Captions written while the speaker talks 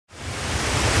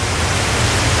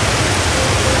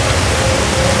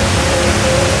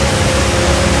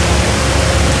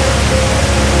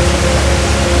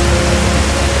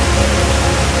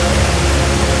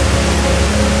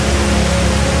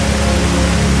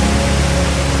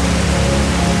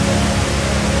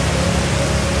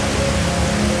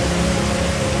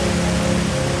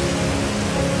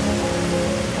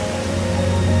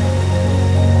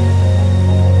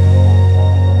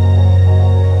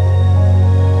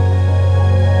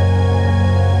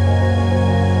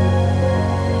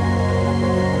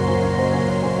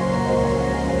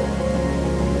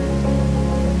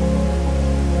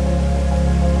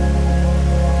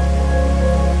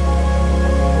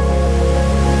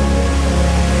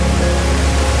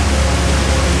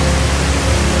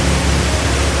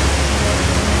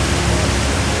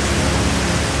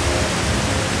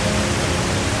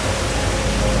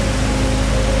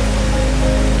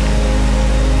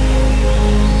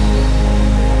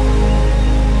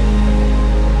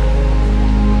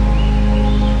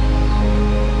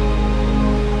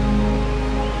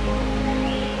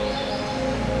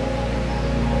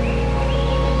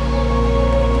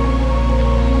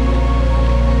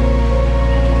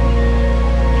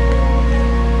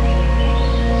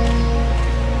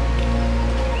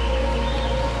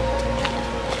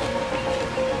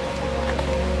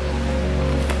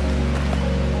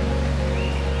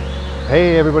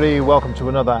everybody, welcome to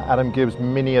another Adam Gibbs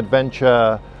mini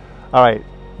adventure. All right,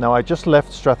 now I just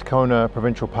left Strathcona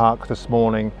Provincial Park this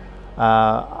morning.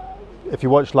 If you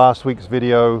watched last week's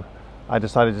video, I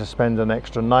decided to spend an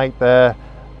extra night there,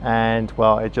 and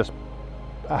well, it just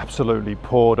absolutely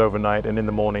poured overnight, and in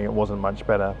the morning it wasn't much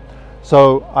better.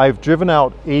 So I've driven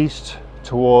out east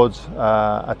towards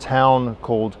a town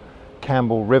called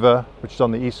Campbell River, which is on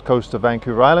the east coast of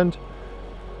Vancouver Island.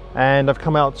 And I've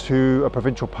come out to a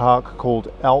provincial park called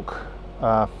Elk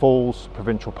Falls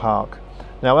Provincial Park.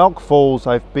 Now, Elk Falls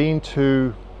I've been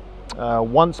to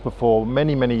once before,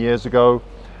 many years ago,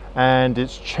 and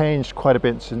it's changed quite a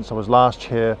bit since I was last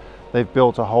here. They've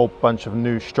built a whole bunch of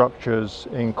new structures,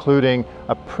 including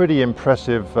a pretty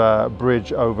impressive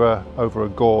bridge over a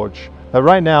gorge.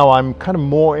 Right now I'm kind of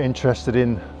more interested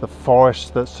in the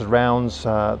forest that surrounds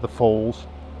the falls.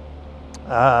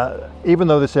 Even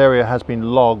though this area has been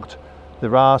logged,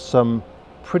 there are some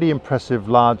pretty impressive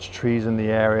large trees in the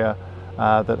area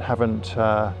that haven't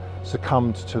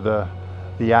succumbed to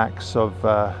the axe of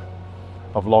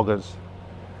loggers.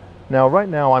 Now, right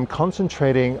now I'm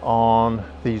concentrating on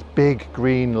these big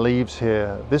green leaves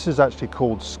here. This is actually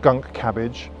called skunk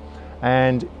cabbage,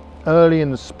 and early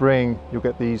in the spring you'll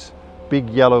get these big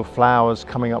yellow flowers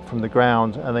coming up from the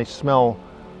ground, and they smell,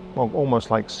 well,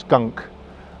 almost like skunk.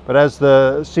 But as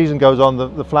the season goes on,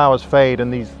 the flowers fade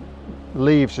and these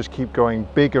leaves just keep growing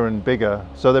bigger and bigger.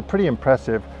 So they're pretty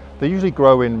impressive. They usually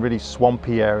grow in really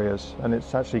swampy areas, and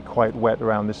it's actually quite wet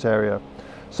around this area.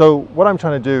 So what I'm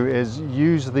trying to do is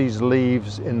use these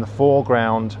leaves in the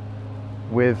foreground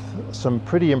with some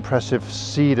pretty impressive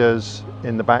cedars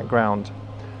in the background.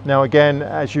 Now again,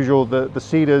 as usual, the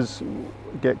cedars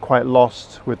get quite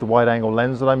lost with the wide angle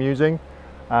lens that I'm using.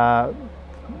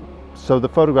 So the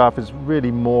photograph is really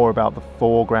more about the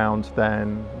foreground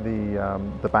than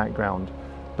the background.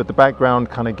 But the background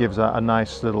kind of gives a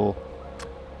nice little,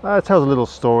 tells a little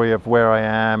story of where I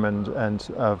am and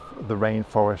of the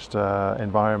rainforest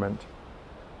environment.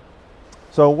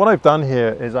 So what I've done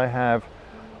here is I have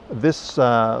this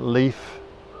leaf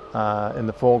in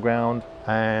the foreground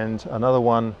and another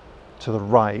one to the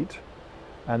right.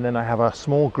 And then I have a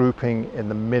small grouping in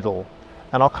the middle.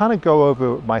 And I'll kind of go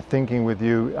over my thinking with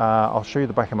you. I'll show you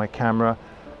the back of my camera,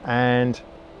 and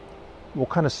we'll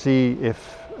kind of see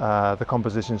if the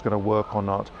composition is going to work or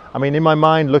not. I mean, in my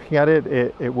mind, looking at it,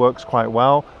 it works quite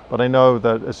well, but I know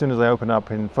that as soon as I open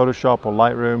up in Photoshop or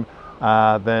Lightroom,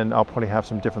 then I'll probably have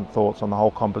some different thoughts on the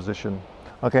whole composition.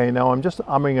 Okay, now I'm just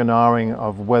umming and ahhing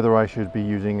of whether I should be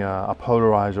using a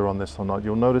polarizer on this or not.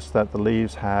 You'll notice that the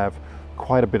leaves have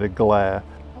quite a bit of glare.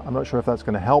 I'm not sure if that's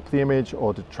going to help the image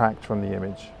or detract from the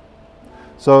image.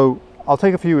 So I'll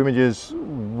take a few images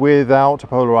without a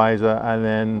polarizer, and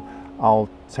then I'll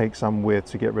take some with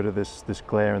to get rid of this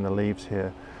glare in the leaves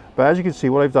here. But as you can see,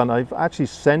 what I've done, I've actually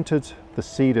centered the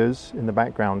cedars in the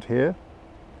background here,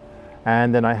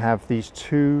 and then I have these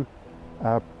two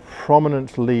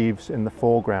prominent leaves in the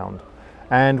foreground.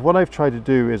 And what I've tried to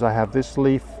do is I have this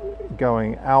leaf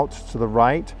going out to the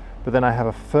right, but then I have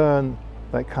a fern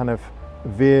that kind of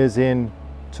veers in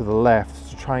to the left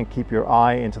to try and keep your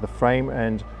eye into the frame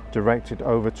and direct it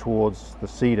over towards the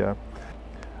cedar.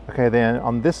 Okay, then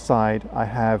on this side I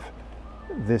have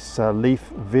this leaf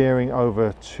veering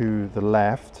over to the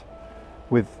left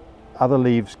with other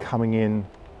leaves coming in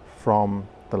from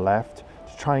the left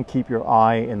to try and keep your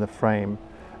eye in the frame.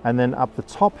 And then up the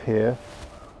top here,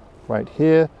 right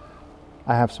here,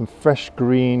 I have some fresh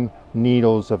green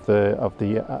needles of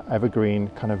the evergreen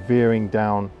kind of veering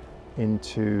down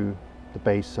into the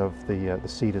base of the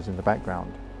cedars in the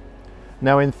background.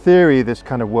 Now, in theory, this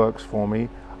kind of works for me.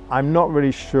 I'm not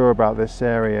really sure about this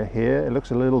area here. It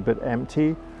looks a little bit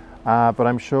empty, but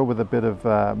I'm sure with a bit of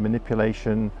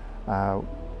manipulation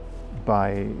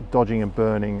by dodging and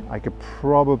burning, I could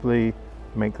probably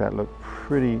make that look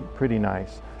pretty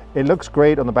nice. It looks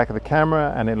great on the back of the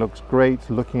camera, and it looks great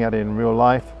looking at it in real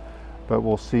life, but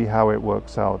we'll see how it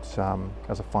works out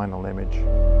as a final image.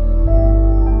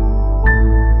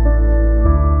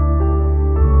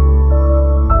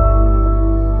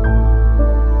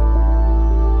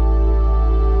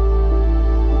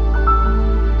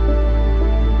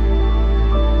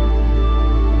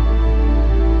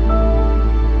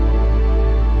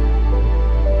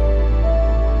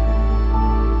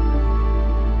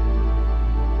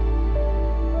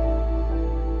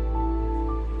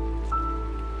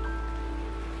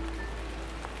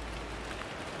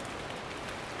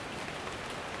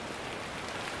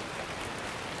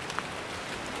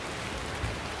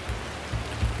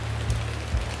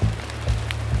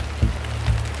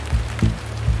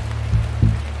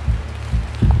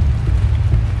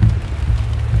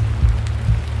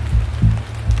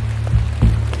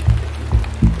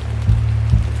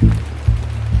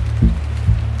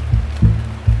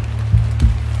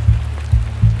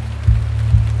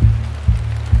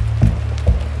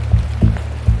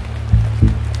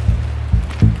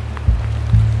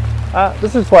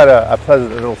 This is quite a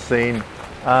pleasant little scene.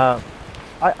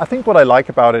 I think what I like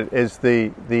about it is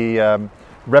the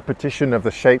repetition of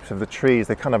the shapes of the trees.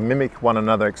 They kind of mimic one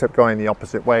another except going the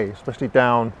opposite way, especially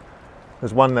down.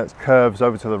 There's one that curves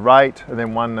over to the right and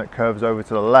then one that curves over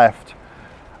to the left.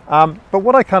 But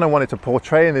what I kind of wanted to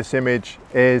portray in this image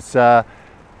is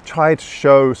try to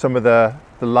show some of the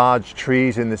large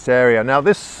trees in this area. Now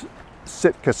this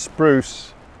Sitka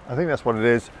spruce, I think that's what it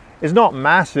is not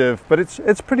massive, but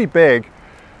it's pretty big.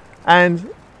 And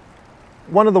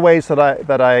one of the ways that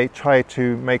I try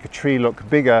to make a tree look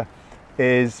bigger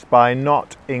is by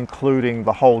not including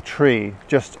the whole tree,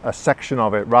 just a section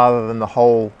of it rather than the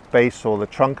whole base or the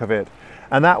trunk of it.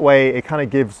 And that way it kind of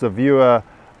gives the viewer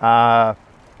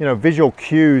visual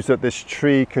cues that this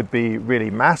tree could be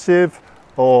really massive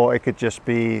or it could just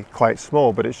be quite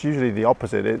small, but it's usually the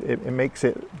opposite. It makes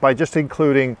it, by just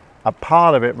including a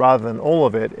part of it rather than all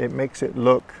of it, it makes it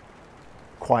look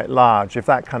quite large, if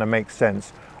that kind of makes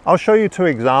sense. I'll show you two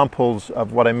examples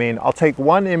of what I mean. I'll take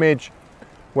one image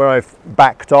where I've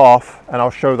backed off and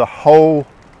I'll show the whole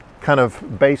kind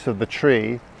of base of the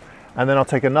tree, and then I'll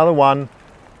take another one,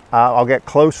 I'll get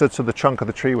closer to the trunk of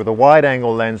the tree with a wide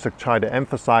angle lens to try to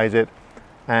emphasize it,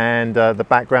 and the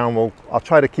background I'll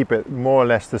try to keep it more or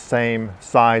less the same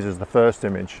size as the first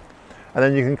image. And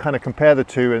then you can kind of compare the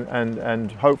two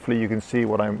and hopefully you can see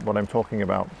what I'm talking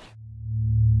about.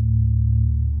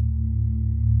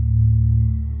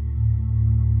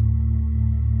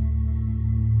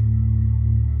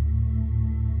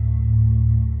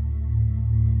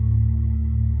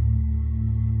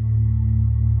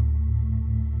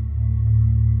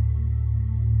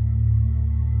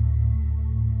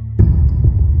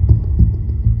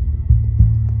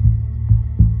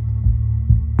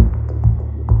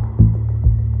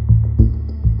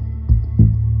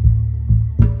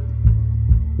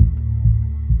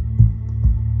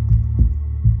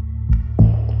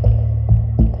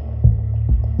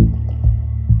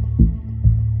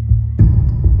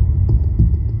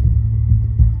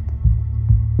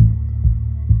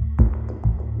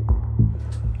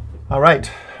 All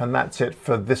right, and that's it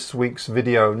for this week's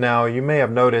video. Now, you may have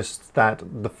noticed that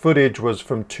the footage was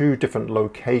from two different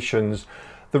locations.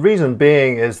 The reason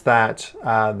being is that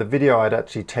the video I'd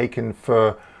actually taken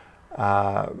for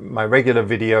my regular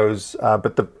videos,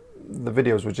 but the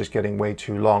videos were just getting way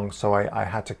too long, so I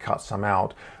had to cut some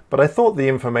out. But I thought the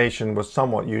information was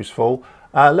somewhat useful.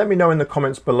 Let me know in the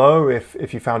comments below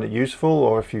if you found it useful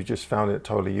or if you just found it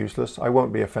totally useless. I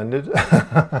won't be offended.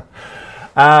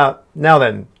 Now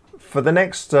then, for the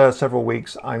next several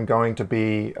weeks, I'm going to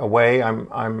be away.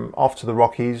 I'm off to the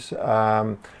Rockies.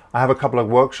 I have a couple of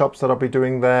workshops that I'll be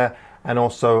doing there, and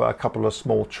also a couple of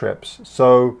small trips.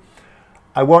 So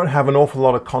I won't have an awful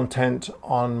lot of content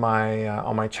on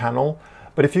my channel.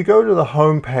 But if you go to the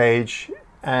home page,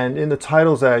 and in the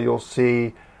titles there, you'll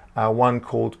see one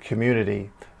called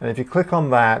Community. And if you click on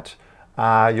that,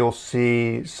 you'll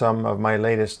see some of my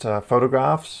latest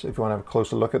photographs, if you want to have a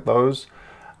closer look at those.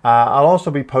 I'll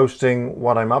also be posting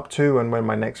what I'm up to and when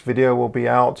my next video will be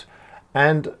out.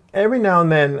 And every now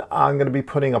and then I'm going to be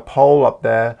putting a poll up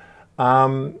there,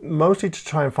 mostly to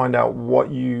try and find out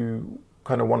what you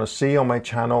kind of want to see on my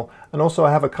channel. And also I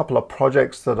have a couple of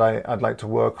projects that I'd like to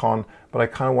work on, but I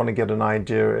kind of want to get an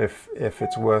idea if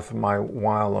it's worth my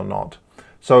while or not.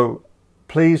 So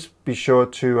please be sure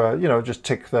to just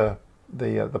tick the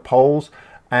polls.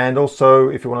 And also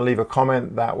if you want to leave a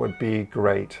comment, that would be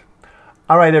great.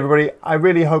 All right, everybody, I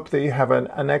really hope that you have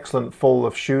an excellent fall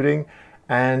of shooting,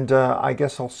 and I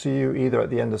guess I'll see you either at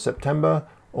the end of September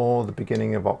or the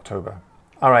beginning of October.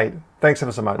 All right, thanks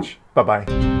ever so much.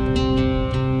 Bye-bye.